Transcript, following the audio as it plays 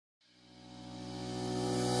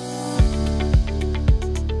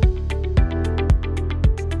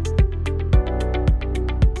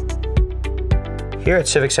Here at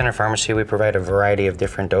Civic Center Pharmacy, we provide a variety of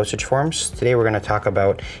different dosage forms. Today we're going to talk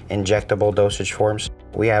about injectable dosage forms.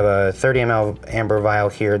 We have a 30 ml amber vial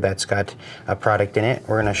here that's got a product in it.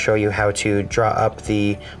 We're going to show you how to draw up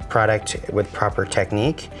the product with proper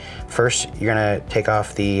technique. First, you're going to take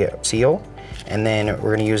off the seal, and then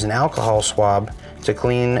we're going to use an alcohol swab to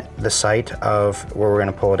clean the site of where we're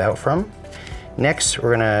going to pull it out from. Next,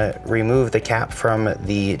 we're going to remove the cap from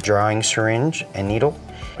the drawing syringe and needle.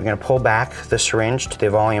 We're going to pull back the syringe to the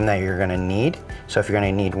volume that you're going to need. So if you're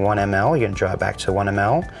going to need 1 ml, you're going to draw it back to 1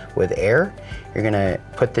 ml with air. You're going to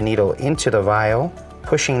put the needle into the vial,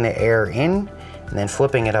 pushing the air in, and then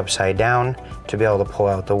flipping it upside down to be able to pull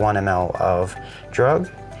out the 1 ml of drug.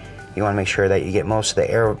 You want to make sure that you get most of the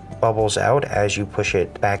air bubbles out as you push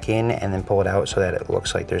it back in and then pull it out so that it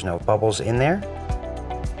looks like there's no bubbles in there.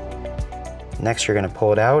 Next, you're going to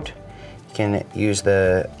pull it out. You can use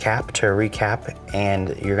the cap to recap,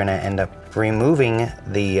 and you're going to end up removing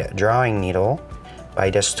the drawing needle by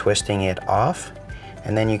just twisting it off,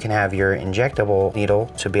 and then you can have your injectable needle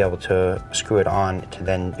to be able to screw it on to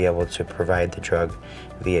then be able to provide the drug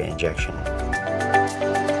via injection.